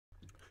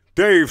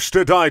Dave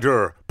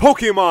STDIDER,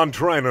 Pokemon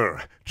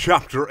Trainer,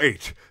 Chapter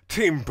 8,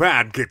 Team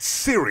Bad Gets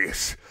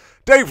Serious.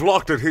 Dave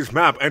looked at his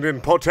map and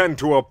input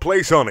to a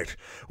place on it.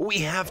 "We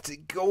have to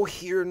go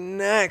here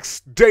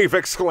next," Dave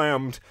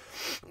exclaimed.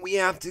 "We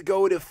have to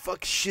go to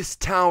Fuckshis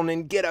Town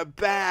and get a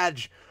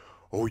badge."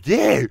 "Oh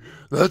yeah,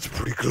 that's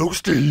pretty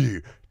close to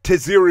here,"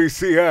 Taziri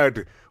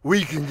said.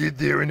 "We can get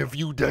there in a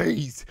few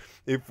days."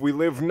 "If we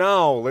live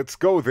now, let's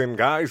go then,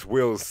 guys.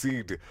 We'll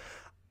see."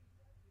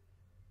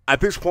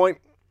 At this point,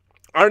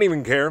 I don't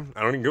even care.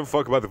 I don't even give a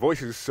fuck about the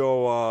voices,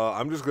 so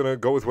I'm just gonna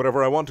go with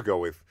whatever I want to go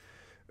with.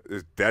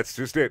 That's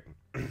just it.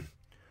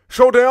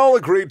 So they all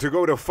agreed to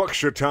go to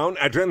Fuckshit Town,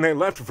 and then they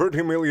left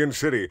Vertimillion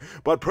City.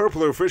 But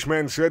Purpler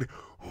Fishman said,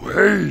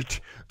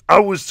 "Wait, I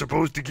was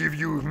supposed to give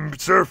you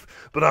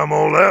surf, but I'm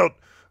all out.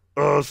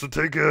 So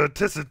take a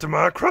Tessa to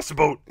my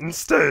crossboat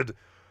instead."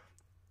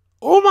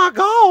 "Oh my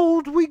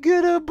god, we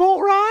get a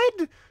boat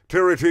ride?"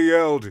 Tirity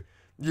yelled.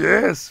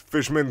 "Yes,"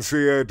 Fishman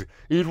said.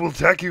 "It will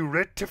take you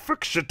right to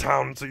Fuckshit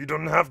Town so you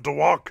don't have to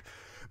walk."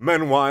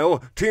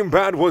 Meanwhile, Team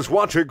Bad was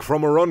watching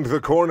from around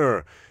the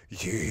corner.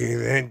 "You hear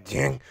that,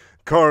 Jang?"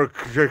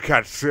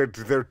 Carcat said.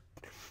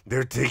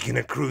 They're taking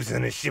a cruise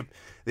on a ship.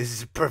 This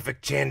is a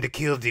perfect chance to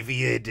kill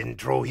David and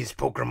throw his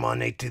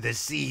Pokemon out to the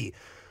sea."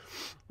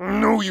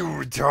 "No, you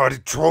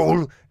retarded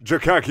troll,"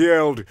 Jakak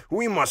yelled.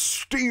 "We must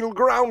steal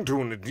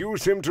Groundoon and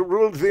use him to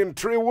rule the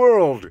entire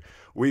world.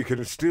 We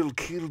can still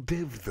kill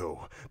Dev,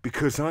 though,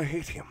 because I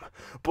hate him."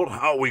 "But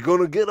how are we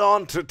gonna get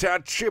on to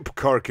that ship?"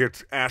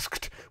 Carcat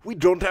asked. "We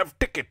don't have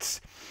tickets."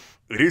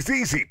 "It is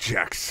easy,"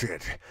 Jack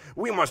said.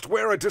 "We must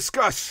wear a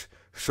disguise."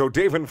 So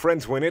Dave and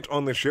friends went it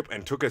on the ship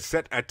and took a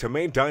set at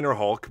Tamain Diner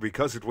Hulk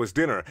because it was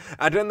dinner,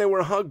 and then they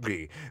were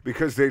hungry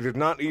because they did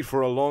not eat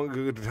for a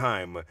long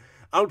time.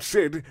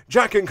 Outside,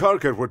 Jack and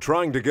Carcat were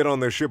trying to get on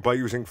their ship by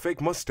using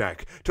fake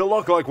mustache to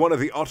look like one of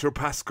the Otter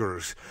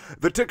Paskers.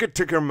 The ticket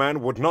ticker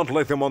man would not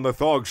let them on the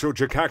thog, so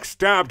Jakak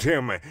stabbed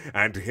him,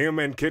 and him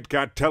and Kit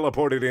Kat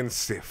teleported in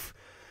stiff.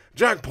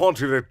 Jack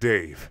pointed at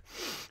Dave.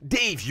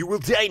 "Dave, you will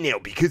die now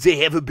because I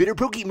have a better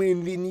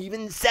Pokemon than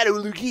even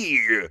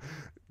Sadoluki."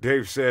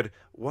 Dave said,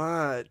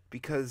 "What?"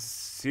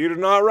 Because he did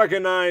not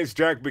recognize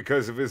Jack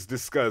because of his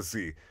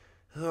disgusty.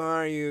 "Who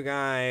are you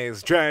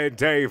guys?"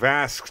 Dave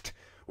asked.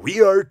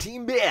 "We are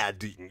Team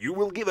Bad. You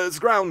will give us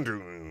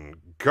Groundoon."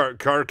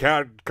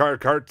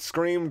 Carcat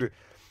screamed.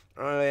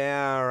 "Oh,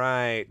 yeah,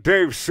 right,"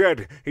 Dave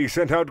said. He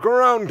sent out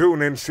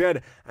Groundoon and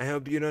said, "I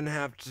hope you don't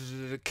have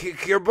to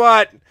kick your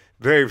butt."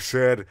 Dave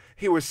said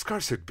he was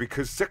scared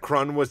because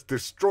Zekrom was the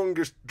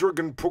strongest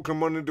dragon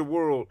Pokemon in the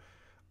world.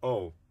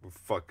 Oh,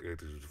 fuck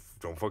it.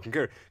 Don't fucking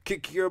care.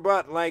 "Kick your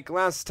butt like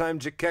last time,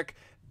 Jack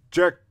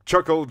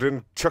chuckled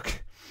and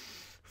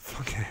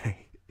Fucking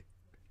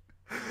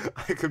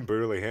I can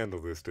barely handle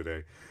this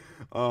today.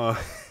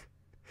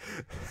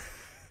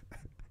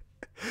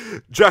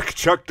 Jack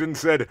chucked and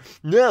said,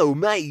 "No,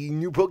 my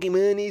new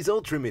Pokemon is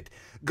Ultimate.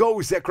 Go,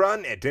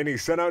 Zekrom!" And then he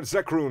sent out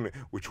Zekroon,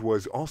 which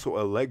was also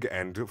a leg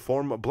and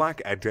form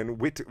black and then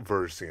wit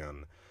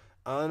version.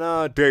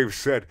 No, Dave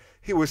said.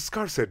 He was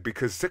scared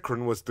because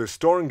Zekrom was the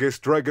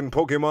strongest dragon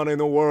Pokemon in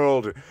the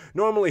world.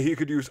 Normally he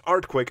could use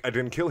Earthquake and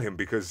then kill him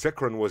because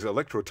Zekrom was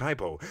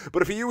Electro-typo.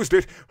 But if he used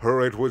it,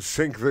 it would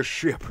sink the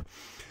ship.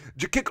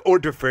 Jakik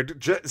ordered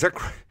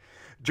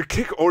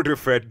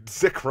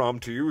Zekrom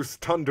to use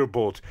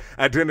Thunderbolt,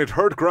 and then it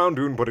hurt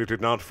Groundoon, but it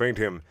did not faint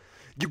him.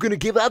 "You gonna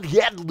give up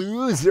yet,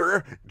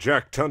 loser?"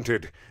 Jack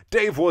taunted.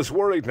 Dave was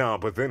worried now,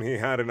 but then he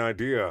had an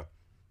idea.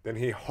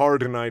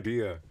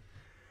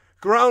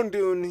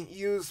 "Groundoon,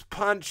 use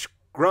punch."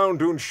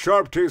 Groundoon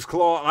sharped his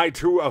claw eye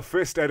to a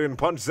fist and then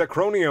punched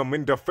Zekronium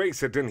in the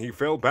face, and then he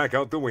fell back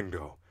out the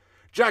window.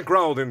 Jack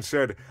growled and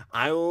said,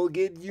 "I will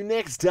get you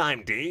next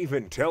time, Dave,"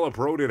 and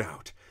teleported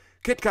out.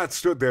 Kit Kat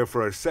stood there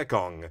for a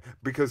second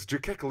because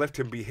Jakek left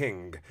him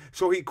behind,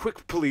 so he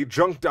quickly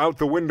jumped out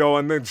the window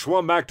and then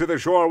swam back to the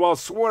shore while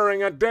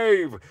swearing at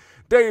Dave.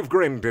 Dave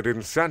grinned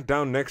and sat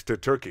down next to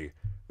Turkey.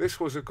 This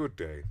was a good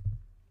day.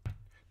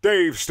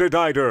 Dave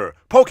STDIDER,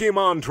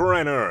 Pokemon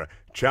Trainer,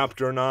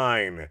 Chapter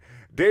 9.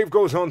 Dave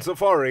goes on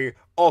safari,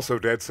 also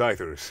dead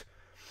Scythers.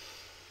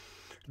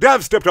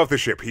 Dav stepped off the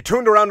ship. He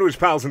turned around to his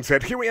pals and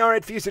said, "Here we are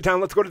at Fuchsia Town.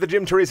 Let's go to the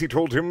gym." Therese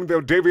told him,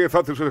 though Davey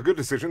thought this was a good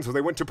decision, so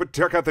they went to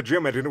check out the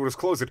gym and it was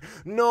closed.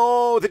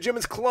 "No, the gym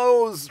is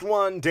closed,"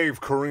 Dave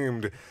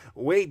screamed.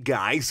 "Wait,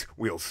 guys,"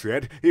 Will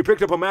said. He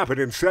picked up a map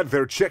and said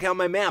there, "Check out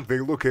my map. They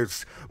look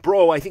as...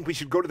 Bro, I think we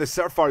should go to the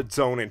Surfard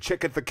Zone and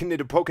check out the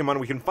kindred Pokemon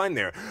we can find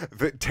there."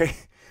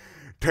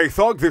 They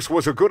thought this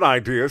was a good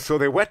idea, so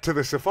they went to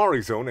the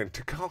Safari Zone and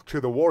talked to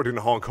the warden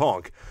Honk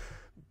Honk.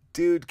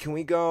 "Dude, can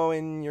we go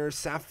in your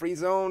Safari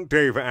Zone?"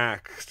 Dave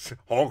asked.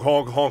 Honk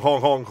Honk Honk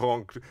Honk Honk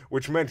Honk,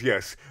 which meant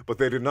yes, but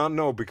they did not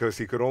know because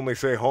he could only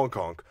say Honk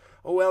Honk.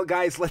 "Oh well,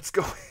 guys, let's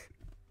go."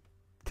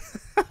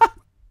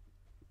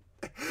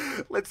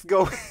 Let's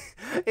go.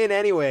 In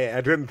any way,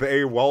 and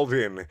they walled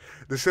in.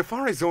 The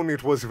safari zone,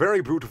 it was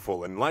very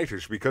beautiful and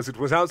lightish because it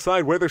was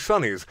outside where the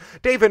sun is.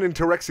 David and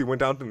Terexi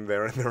went out in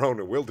there on their own,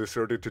 and Will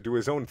deserted to do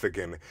his own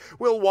thing.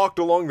 Will walked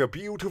along the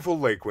beautiful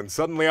lake when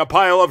suddenly a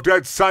pile of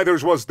dead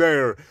scythers was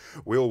there.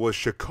 Will was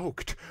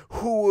shocked.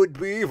 Who would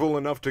be evil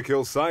enough to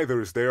kill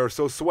scythers? They are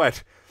so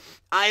sweat.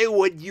 I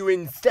would, you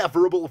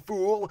insufferable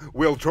fool.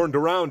 Will turned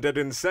around, and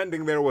in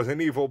sending there was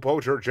an evil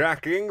poacher,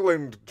 Jake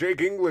England.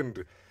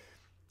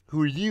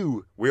 Who are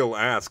you? Will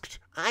asked.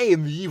 I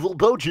am the evil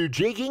poacher,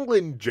 Jake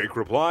England, Jake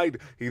replied.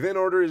 He then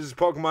ordered his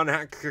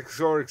Pokemon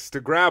Haxorix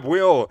to grab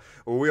Will.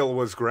 Will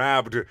was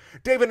grabbed.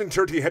 David and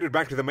Turty headed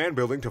back to the man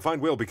building to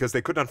find Will because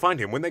they could not find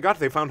him. When they got,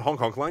 they found Honk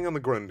Honk lying on the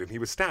ground, and he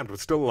was stabbed but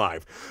still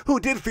alive. Who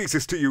did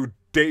thesis to you?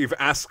 Dave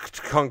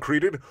asked,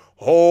 concreted.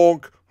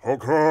 Honk.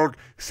 Honk, honk,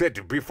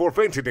 said before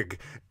fainting.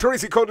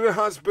 Tracy called to the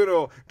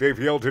hospital. Dave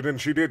yelled it,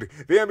 and she did.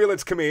 The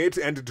ambulance came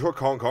and took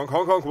Honk Honk.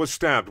 Honk Honk was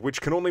stabbed, which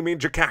can only mean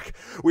Jakak.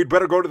 We'd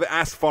better go to the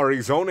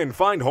Safari Zone and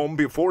find home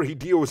before he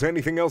deals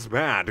anything else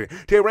bad.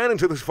 They ran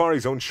into the Safari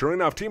Zone. Sure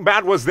enough, Team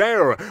Bad was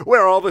there.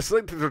 Where are all the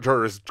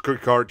slitterers?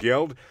 Cart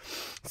yelled.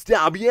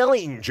 Stop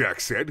yelling,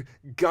 Jack said.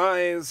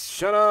 Guys,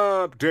 shut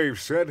up, Dave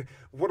said.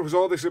 What was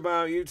all this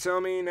about? You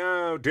tell me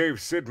now, Dave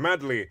said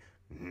madly.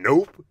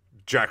 Nope.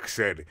 Jack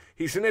said.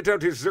 He sent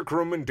out his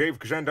Zekrom and Dave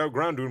sent out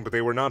Groundoon, but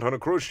they were not on a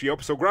cruise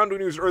ship, so Groundoon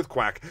used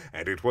Earthquack,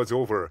 and it was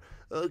over.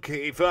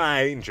 Okay,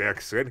 fine,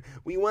 Jack said.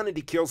 We wanted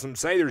to kill some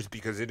Scythers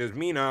because it is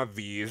mean,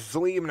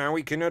 obviously. Now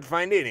we cannot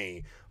find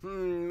any.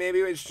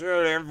 Maybe we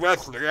should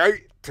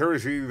investigate.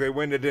 Thursday, they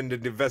went in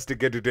and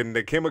investigated, and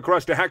they came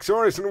across the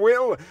Haxorus and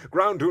Will.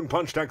 Groundoon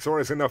punched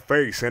Haxorus in the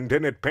face, and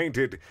then it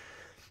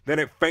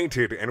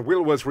fainted, and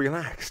Will was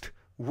relaxed.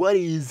 What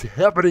is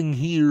happening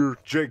here?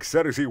 Jake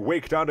said as he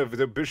waked out of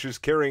the bushes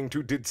carrying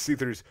 2 dead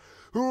Seethers.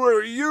 Who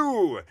are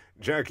you?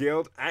 Jack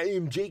yelled. I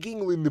am Jake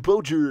England, the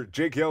poacher.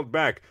 Jake yelled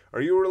back.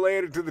 Are you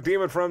related to the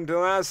demon from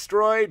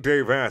Delastroy?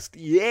 Dave asked.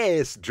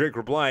 Yes, Jake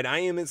replied. I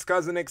am his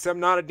cousin, except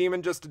not a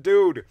demon, just a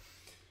dude.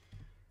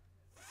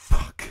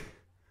 Fuck.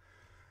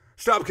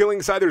 Stop killing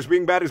Scythers.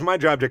 Being bad is my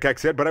job, Jack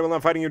said, but I will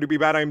not fighting you to be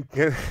bad.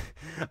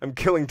 I'm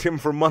killing Tim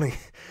for money.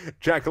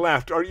 Jack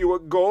laughed. Are you a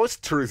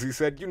ghost? Tersey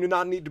said. You do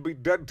not need to be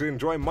dead to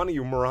enjoy money,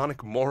 you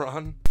moronic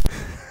moron.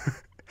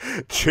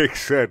 Jake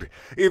said.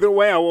 Either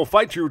way, I will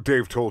fight you,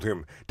 Dave told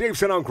him. Dave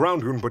sent out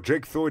Groundoon, but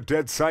Jake threw a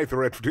dead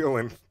Scyther at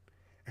Dylan.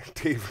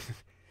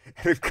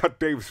 And it cut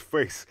Dave's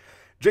face.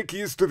 Jake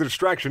used the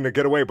distraction to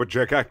get away, but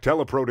Jack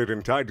teleported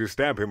and tried to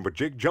stab him, but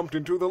Jake jumped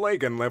into the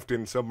lake and left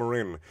in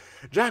submarine.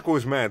 Jack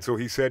was mad, so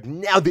he said,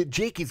 Now that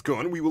Jake is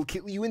gone, we will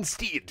kill you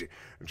instead.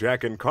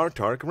 Jack and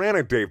Kartark ran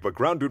at Dave, but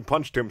Groundoon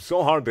punched him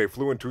so hard they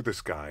flew into the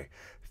sky.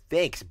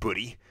 Thanks,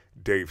 buddy,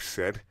 Dave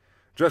said.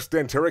 Just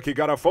then, Tereki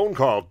got a phone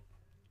call.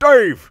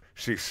 Dave,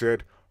 she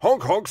said.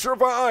 Honk Honk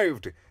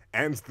survived.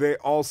 And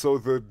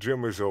the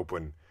gym is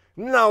open.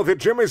 Now the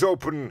gym is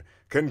open.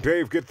 Can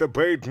Dave get the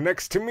bait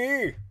next to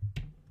me?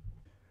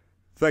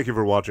 Thank you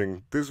for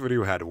watching. This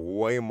video had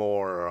way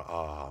more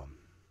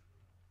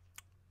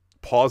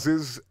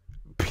pauses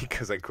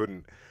because I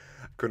couldn't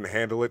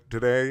handle it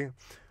today.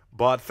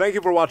 But thank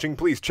you for watching.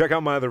 Please check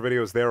out my other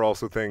videos. There are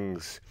also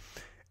things.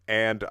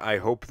 And I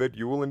hope that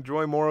you will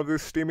enjoy more of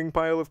this steaming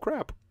pile of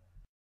crap.